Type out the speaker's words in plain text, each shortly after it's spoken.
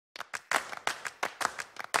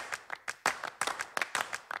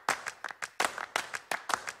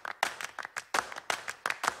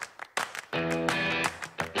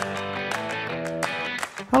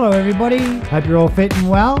Hello everybody, hope you're all fit and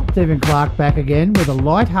well. Stephen Clark back again with a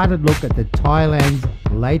light-hearted look at the Thailand's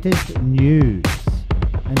latest news.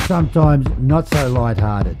 And sometimes not so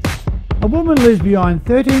light-hearted. A woman leaves behind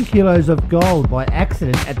 13 kilos of gold by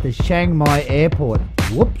accident at the Chiang Mai airport.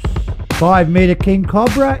 Whoops. 5-metre king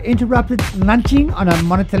cobra interrupted lunching on a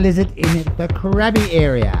monitor lizard in the Krabi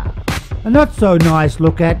area. A not so nice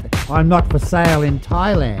look at I'm not for sale in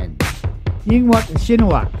Thailand. Yingluck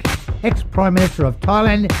Shinawatra, ex-Prime Minister of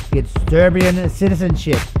Thailand, gets Serbian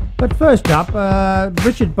citizenship. But first up,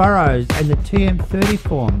 Richard Burrows and the TM30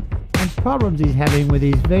 form and problems he's having with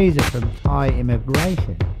his visa from Thai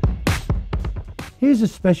immigration. Here's a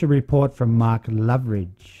special report from Mark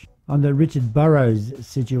Loveridge on the Richard Burrows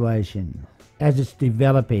situation as it's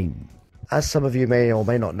developing. As some of you may or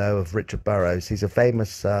may not know of Richard Burrows, he's a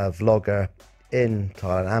famous vlogger in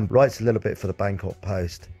Thailand and writes a little bit for the Bangkok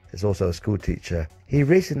Post. He's also a school teacher. He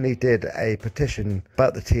recently did a petition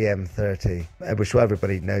about the TM30, which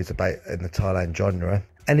everybody knows about in the Thailand genre.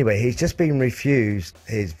 Anyway, he's just been refused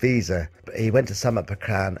his visa. He went to Summit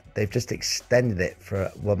Pakran. They've just extended it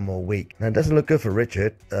for 1 more week. Now, it doesn't look good for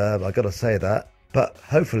Richard, I gotta say that. But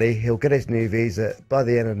hopefully he'll get his new visa by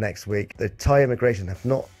the end of next week. The Thai immigration have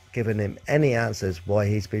not given him any answers why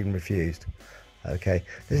he's been refused. Okay,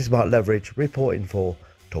 this is Mark Loveridge reporting for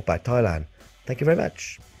Talkback Thailand. Thank you very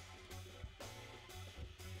much.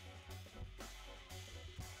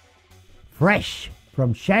 Fresh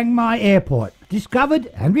from Chiang Mai airport, discovered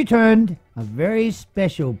and returned a very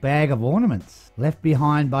special bag of ornaments left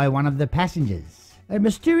behind by one of the passengers. A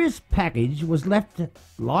mysterious package was left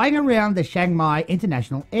lying around the Chiang Mai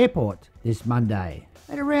International Airport this Monday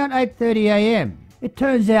at around 8:30 a.m. It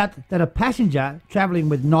turns out that a passenger travelling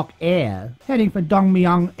with Nok Air heading for Dong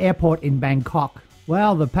Mueang Airport in Bangkok,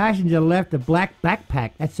 well, the passenger left a black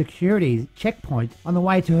backpack at security checkpoint on the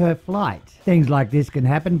way to her flight. Things like this can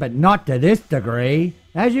happen, but not to this degree.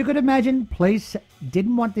 As you could imagine, police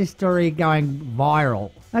didn't want this story going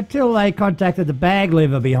viral until they contacted the bag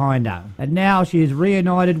lever behind her. And now she is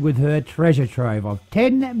reunited with her treasure trove of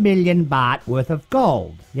 10 million baht worth of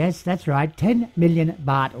gold. Yes, that's right, 10 million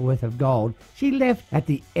baht worth of gold she left at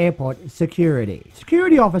the airport security.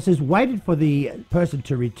 Security officers waited for the person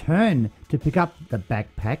to return to pick up the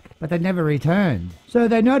backpack, but they never returned. So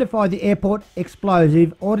they notified the airport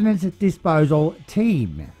explosive ordnance disposal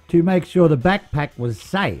team to make sure the backpack was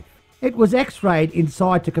safe. It was x-rayed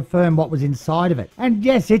inside to confirm what was inside of it. And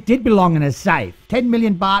yes, it did belong in a safe. 10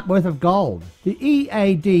 million baht worth of gold. The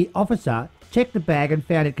EAD officer checked the bag and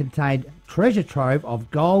found it contained treasure trove of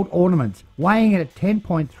gold ornaments weighing at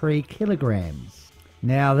 10.3 kilograms.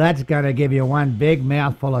 Now that's going to give you one big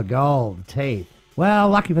mouthful of gold teeth. Well,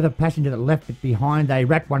 lucky for the passenger that left it behind, they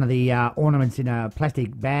wrapped one of the ornaments in a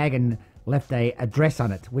plastic bag and left a address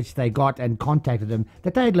on it, which they got and contacted them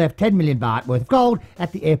that they'd left 10 million baht worth of gold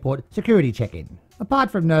at the airport security check-in.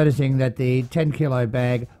 Apart from noticing that the 10-kilo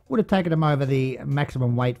bag would have taken them over the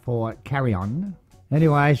maximum weight for carry-on.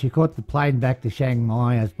 Anyway, she caught the plane back to Chiang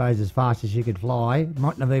Mai, I suppose as fast as she could fly.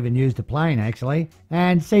 Mightn't have even used a plane, actually.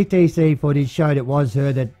 And CTC footage showed it was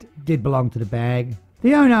her that did belong to the bag.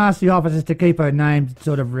 The owner asked the officers to keep her name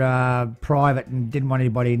sort of private and didn't want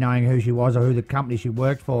anybody knowing who she was or who the company she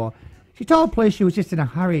worked for. She told police she was just in a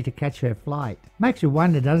hurry to catch her flight. Makes you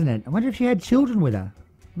wonder, doesn't it? I wonder if she had children with her.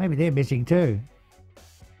 Maybe they're missing too.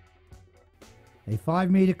 A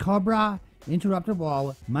 5-metre cobra interrupted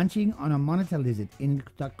while munching on a monitor lizard in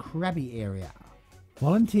the Krabi area.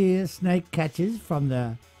 Volunteer snake catchers from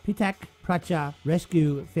the Pitak Pracha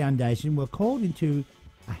Rescue Foundation were called into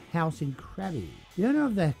a house in Krabi. The owner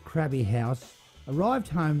of the Krabi house arrived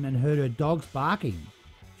home and heard her dogs barking.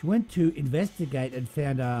 She went to investigate and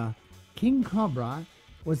found a king cobra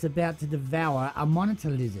was about to devour a monitor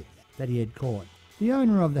lizard that he had caught. The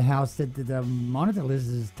owner of the house said that the monitor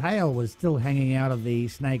lizard's tail was still hanging out of the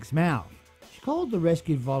snake's mouth. She called the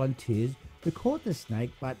rescue volunteers who caught the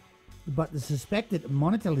snake, but the suspected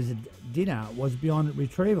monitor lizard dinner was beyond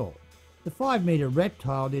retrieval. The 5-metre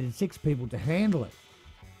reptile needed 6 people to handle it.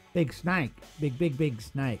 Big snake, big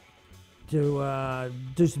snake. To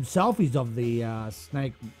do some selfies of the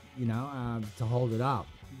snake, to hold it up.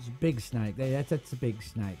 It's a big snake. That's a big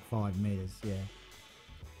snake, 5 metres, yeah.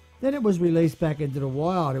 Then it was released back into the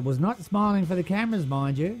wild. It was not smiling for the cameras,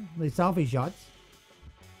 mind you, the selfie shots.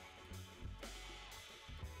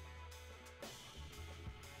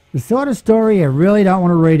 The sort of story you really don't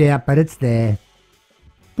want to read out, but it's there.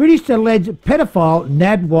 British alleged pedophile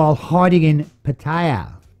nabbed while hiding in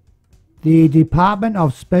Pattaya. The Department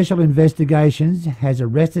of Special Investigations has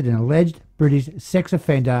arrested an alleged British sex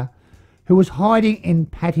offender who was hiding in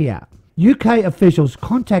Pattaya. UK officials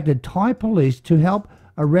contacted Thai police to help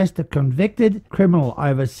arrest a convicted criminal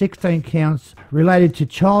over 16 counts related to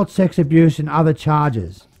child sex abuse and other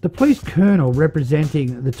charges. The police colonel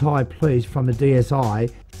representing the Thai police from the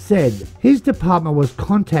DSI said his department was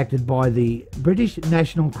contacted by the British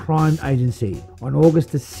National Crime Agency on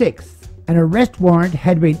August the 6th. An arrest warrant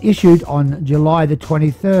had been issued on July the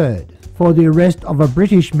 23rd for the arrest of a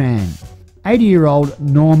British man, 80-year-old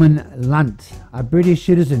Norman Lunt, a British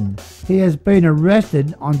citizen. He has been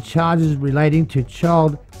arrested on charges relating to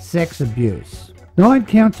child sex abuse. 9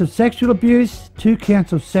 counts of sexual abuse, 2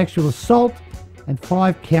 counts of sexual assault, and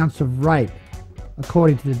 5 counts of rape,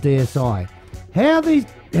 according to the DSI. How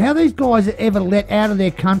these guys are ever let out of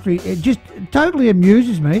their country, it just totally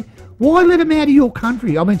amuses me. Why let them out of your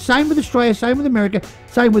country? I mean, same with Australia, same with America,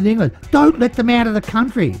 same with England. Don't let them out of the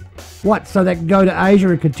country. What, so they can go to Asia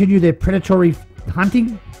and continue their predatory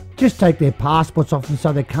hunting? Just take their passports off them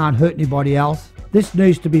so they can't hurt anybody else. This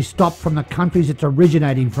needs to be stopped from the countries it's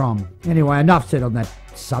originating from. Anyway, enough said on that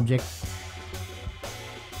subject.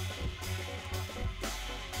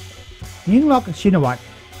 Yingluck Shinawatra,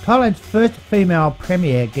 Thailand's first female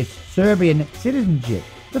premier, gets Serbian citizenship.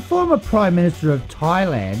 The former Prime Minister of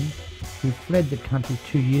Thailand, who fled the country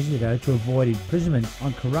 2 years ago to avoid imprisonment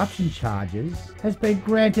on corruption charges, has been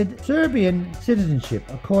granted Serbian citizenship,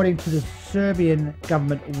 according to the Serbian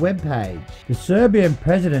government webpage. The Serbian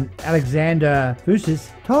President, Alexander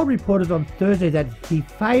Vučić, told reporters on Thursday that he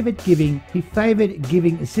favoured giving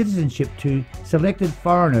citizenship to selected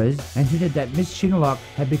foreigners and hinted that Ms. Shinawatra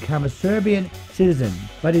had become a Serbian citizen,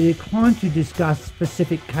 but he declined to discuss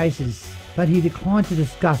specific cases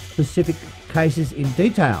in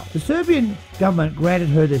detail. The Serbian government granted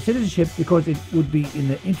her the citizenship because it would be in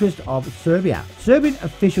the interest of Serbia. Serbian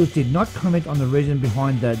officials did not comment on the reason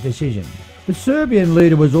behind the decision. The Serbian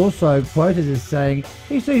leader was also quoted as saying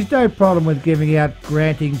he sees no problem with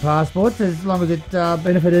granting passports as long as it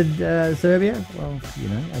benefited Serbia. Well,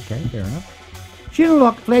 okay, fair enough.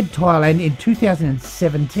 Shinawatra fled Thailand in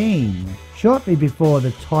 2017, shortly before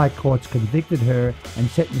the Thai courts convicted her and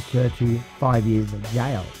sentenced her to 5 years of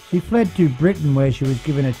jail. She fled to Britain, where she was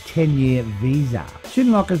given a 10-year visa.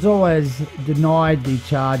 Shinawatra has always denied the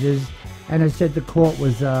charges and has said the court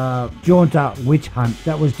was a jaunter witch hunt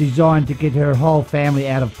that was designed to get her whole family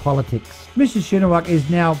out of politics. Mrs. Shinawatra is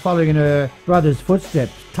now following in her brother's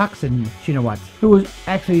footsteps, Thaksin Shinawatra, who was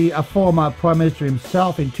actually a former Prime Minister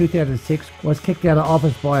himself in 2006, was kicked out of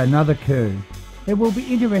office by another coup. It will be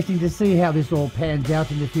interesting to see how this all pans out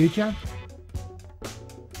in the future.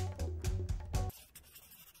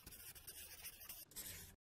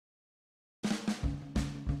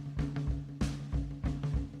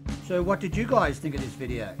 So what did you guys think of this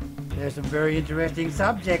video? There's some very interesting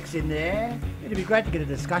subjects in there. It'd be great to get a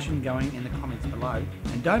discussion going in the comments below.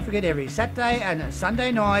 And don't forget, every Saturday and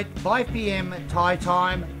Sunday night, 5 PM Thai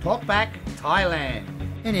time, Talk Back Thailand.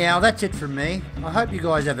 Anyhow, that's it from me. I hope you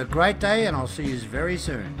guys have a great day and I'll see you very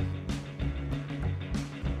soon.